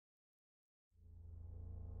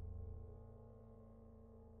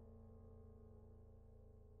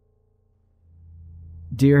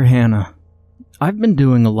Dear Hannah, I've been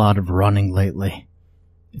doing a lot of running lately.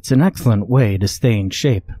 It's an excellent way to stay in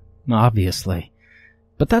shape, obviously,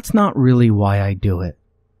 but that's not really why I do it.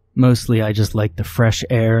 Mostly I just like the fresh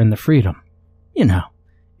air and the freedom. You know,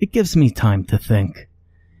 it gives me time to think.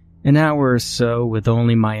 An hour or so with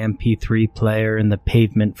only my MP3 player and the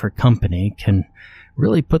pavement for company can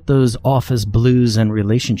really put those office blues and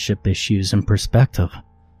relationship issues in perspective.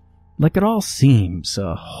 Like it all seems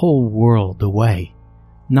a whole world away.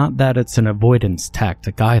 Not that it's an avoidance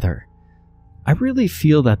tactic either. I really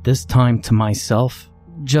feel that this time to myself,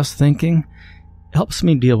 just thinking, helps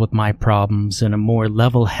me deal with my problems in a more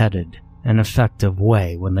level-headed and effective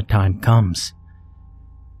way when the time comes.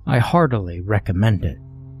 I heartily recommend it.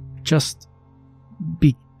 Just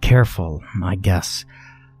be careful, I guess.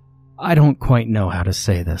 I don't quite know how to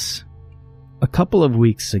say this. A couple of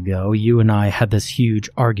weeks ago, you and I had this huge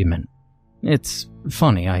argument. It's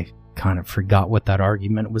funny, I kind of forgot what that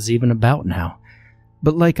argument was even about now.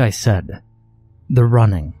 But like I said, the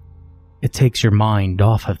running, it takes your mind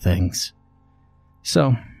off of things.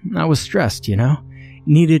 So, I was stressed, you know?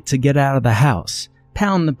 Needed to get out of the house,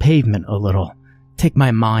 pound the pavement a little, take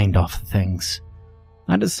my mind off of things.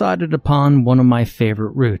 I decided upon one of my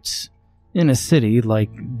favorite routes. In a city like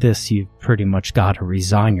this, you've pretty much got to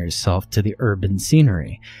resign yourself to the urban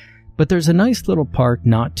scenery. But there's a nice little park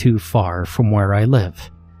not too far from where I live.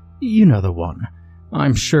 You know the one.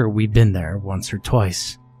 I'm sure we've been there once or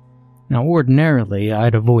twice. Now, ordinarily,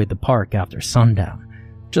 I'd avoid the park after sundown.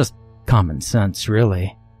 Just common sense,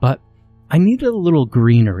 really. But I needed a little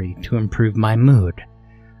greenery to improve my mood.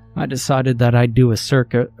 I decided that I'd do a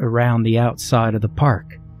circuit around the outside of the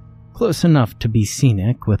park, close enough to be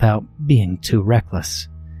scenic without being too reckless.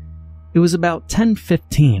 It was about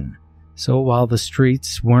 10:15, so while the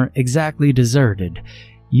streets weren't exactly deserted,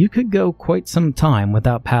 you could go quite some time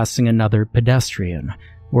without passing another pedestrian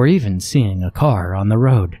or even seeing a car on the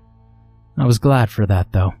road. I was glad for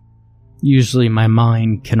that, though. Usually my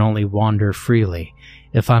mind can only wander freely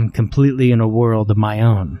if I'm completely in a world of my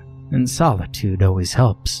own, and solitude always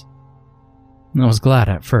helps. I was glad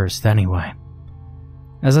at first, anyway.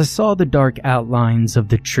 As I saw the dark outlines of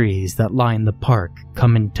the trees that lined the park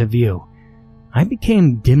come into view, I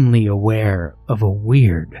became dimly aware of a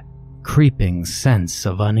weird, creeping sense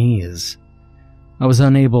of unease. I was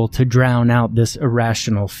unable to drown out this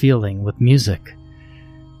irrational feeling with music,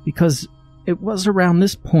 because it was around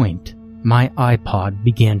this point my iPod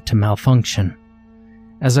began to malfunction.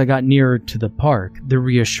 As I got nearer to the park, the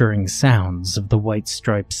reassuring sounds of the White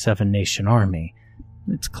Striped Seven Nation Army,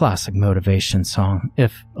 its classic motivation song,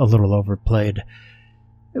 if a little overplayed,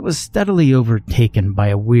 it was steadily overtaken by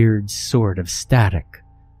a weird sort of static,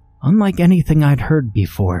 unlike anything I'd heard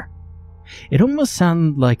before. It almost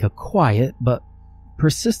sounded like a quiet but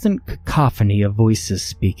persistent cacophony of voices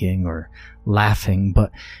speaking or laughing,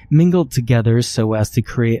 but mingled together so as to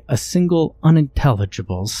create a single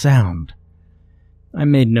unintelligible sound. I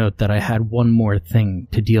made note that I had one more thing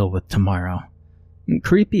to deal with tomorrow.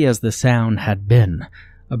 Creepy as the sound had been,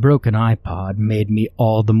 a broken iPod made me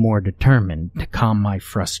all the more determined to calm my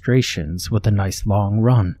frustrations with a nice long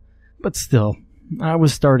run. But still, I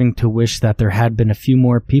was starting to wish that there had been a few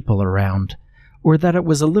more people around, or that it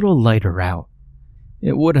was a little lighter out.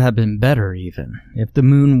 It would have been better even if the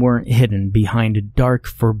moon weren't hidden behind a dark,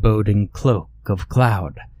 foreboding cloak of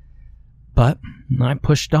cloud. But I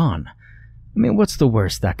pushed on. I mean, what's the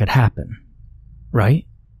worst that could happen, right?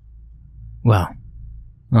 Well,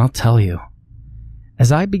 I'll tell you.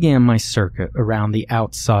 As I began my circuit around the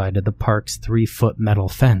outside of the park's 3-foot metal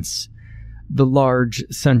fence, the large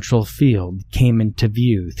central field came into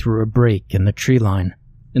view through a break in the tree line.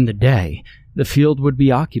 In the day, the field would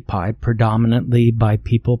be occupied predominantly by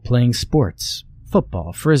people playing sports,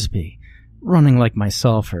 football, frisbee, running like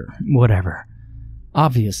myself or whatever.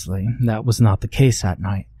 Obviously, that was not the case at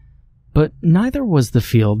night. But neither was the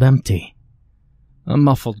field empty. A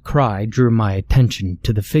muffled cry drew my attention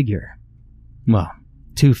to the figure. Well,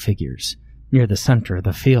 2 figures, near the center of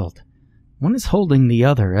the field. One is holding the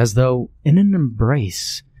other as though in an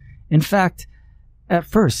embrace. In fact, at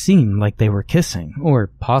first seemed like they were kissing,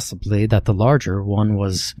 or possibly that the larger one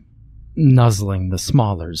was nuzzling the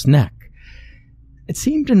smaller's neck. It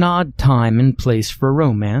seemed an odd time and place for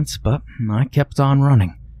romance, but I kept on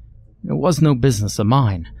running. It was no business of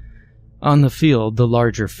mine. On the field, the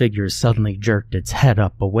larger figure suddenly jerked its head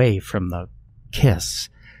up away from the kiss.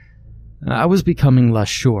 I was becoming less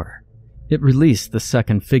sure. It released the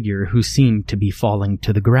second figure, who seemed to be falling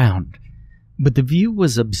to the ground, but the view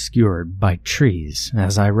was obscured by trees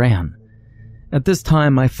as I ran. At this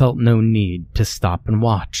time, I felt no need to stop and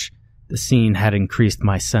watch. The scene had increased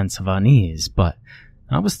my sense of unease, but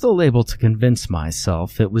I was still able to convince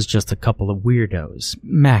myself it was just a couple of weirdos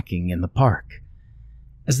macking in the park.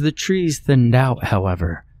 As the trees thinned out,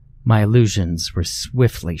 however, my illusions were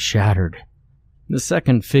swiftly shattered. The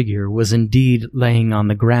second figure was indeed laying on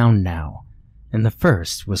the ground now, and the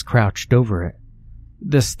first was crouched over it.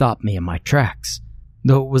 This stopped me in my tracks,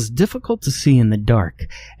 though it was difficult to see in the dark,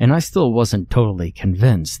 and I still wasn't totally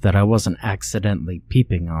convinced that I wasn't accidentally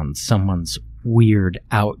peeping on someone's weird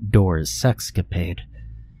outdoors sexcapade.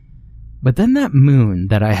 But then that moon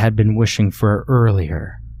that I had been wishing for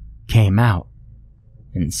earlier came out,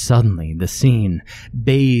 and suddenly the scene,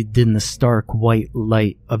 bathed in the stark white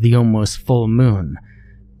light of the almost full moon,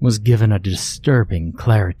 was given a disturbing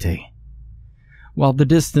clarity. While the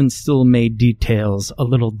distance still made details a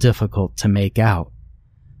little difficult to make out,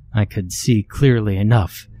 I could see clearly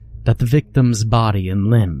enough that the victim's body and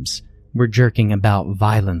limbs were jerking about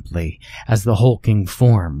violently as the hulking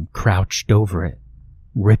form crouched over it,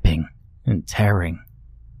 ripping and tearing,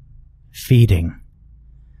 feeding.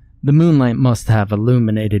 The moonlight must have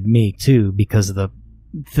illuminated me too, because the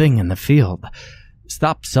thing in the field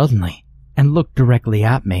stopped suddenly and looked directly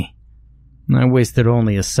at me. I wasted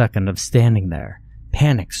only a second of standing there,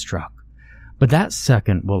 panic-struck, but that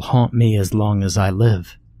second will haunt me as long as I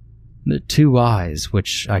live. The two eyes,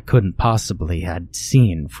 which I couldn't possibly had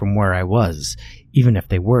seen from where I was, even if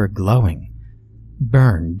they were glowing,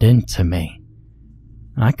 burned into me.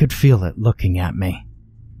 I could feel it looking at me.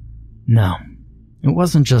 No, it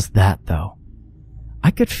wasn't just that, though.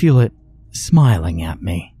 I could feel it smiling at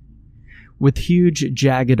me. With huge,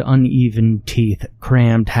 jagged, uneven teeth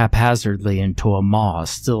crammed haphazardly into a maw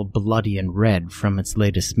still bloody and red from its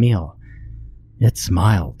latest meal, it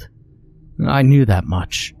smiled. I knew that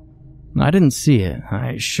much. I didn't see it.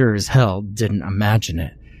 I sure as hell didn't imagine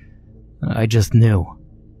it. I just knew.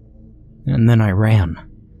 And then I ran.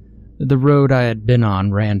 The road I had been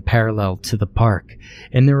on ran parallel to the park,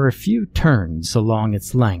 and there were a few turns along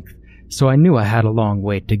its length, so I knew I had a long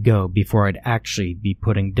way to go before I'd actually be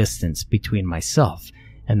putting distance between myself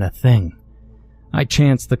and the thing. I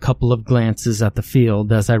chanced a couple of glances at the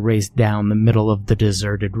field as I raced down the middle of the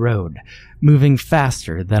deserted road, moving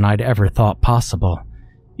faster than I'd ever thought possible,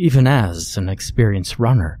 even as an experienced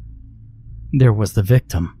runner. There was the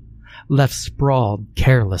victim, left sprawled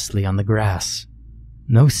carelessly on the grass.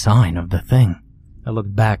 No sign of the thing. I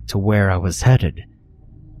looked back to where I was headed,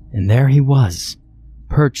 and there he was,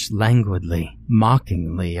 perched languidly,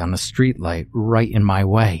 mockingly on a streetlight right in my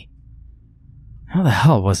way. How the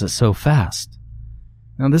hell was it so fast?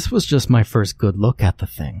 Now this was just my first good look at the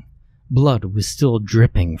thing. Blood was still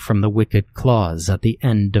dripping from the wicked claws at the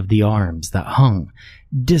end of the arms that hung,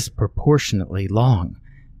 disproportionately long,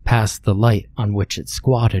 past the light on which it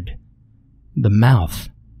squatted. The mouth,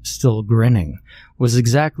 still grinning, was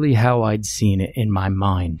exactly how I'd seen it in my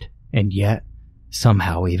mind, and yet,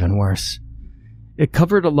 somehow even worse. It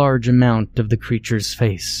covered a large amount of the creature's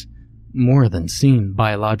face, more than seemed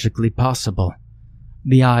biologically possible.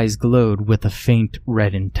 The eyes glowed with a faint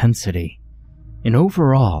red intensity, and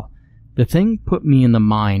overall, the thing put me in the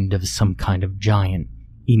mind of some kind of giant,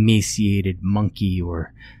 emaciated monkey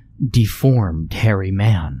or deformed hairy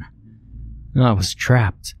man. I was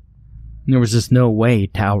trapped. There was just no way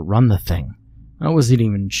to outrun the thing. I wasn't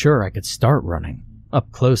even sure I could start running.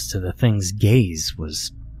 Up close to the thing's gaze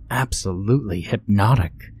was absolutely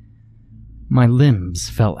hypnotic. My limbs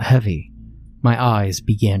felt heavy. My eyes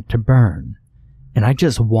began to burn, and I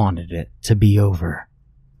just wanted it to be over.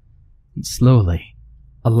 And slowly,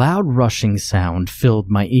 a loud rushing sound filled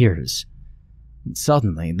my ears. And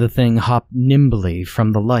suddenly, the thing hopped nimbly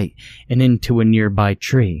from the light and into a nearby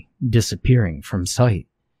tree, disappearing from sight.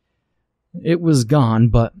 It was gone,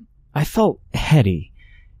 but I felt heady.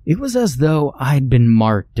 It was as though I'd been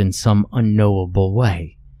marked in some unknowable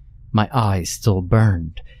way. My eyes still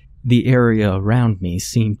burned. The area around me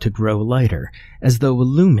seemed to grow lighter, as though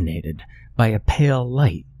illuminated by a pale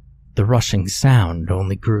light. The rushing sound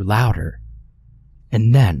only grew louder.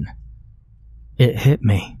 And then, it hit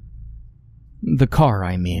me. The car,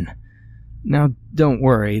 I mean. Now, don't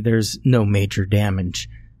worry, there's no major damage.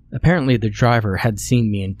 Apparently the driver had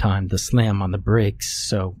seen me in time to slam on the brakes,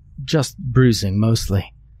 so just bruising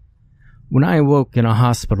mostly. When I awoke in a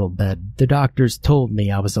hospital bed, the doctors told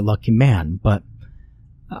me I was a lucky man, but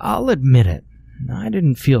I'll admit it, I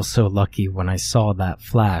didn't feel so lucky when I saw that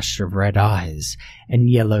flash of red eyes and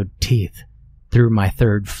yellowed teeth through my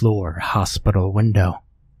third-floor hospital window.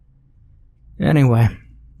 Anyway,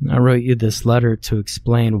 I wrote you this letter to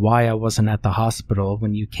explain why I wasn't at the hospital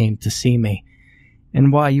when you came to see me,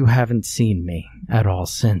 and why you haven't seen me at all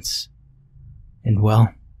since. And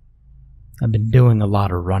well, I've been doing a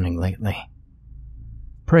lot of running lately.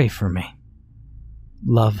 Pray for me.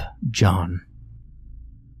 Love, John.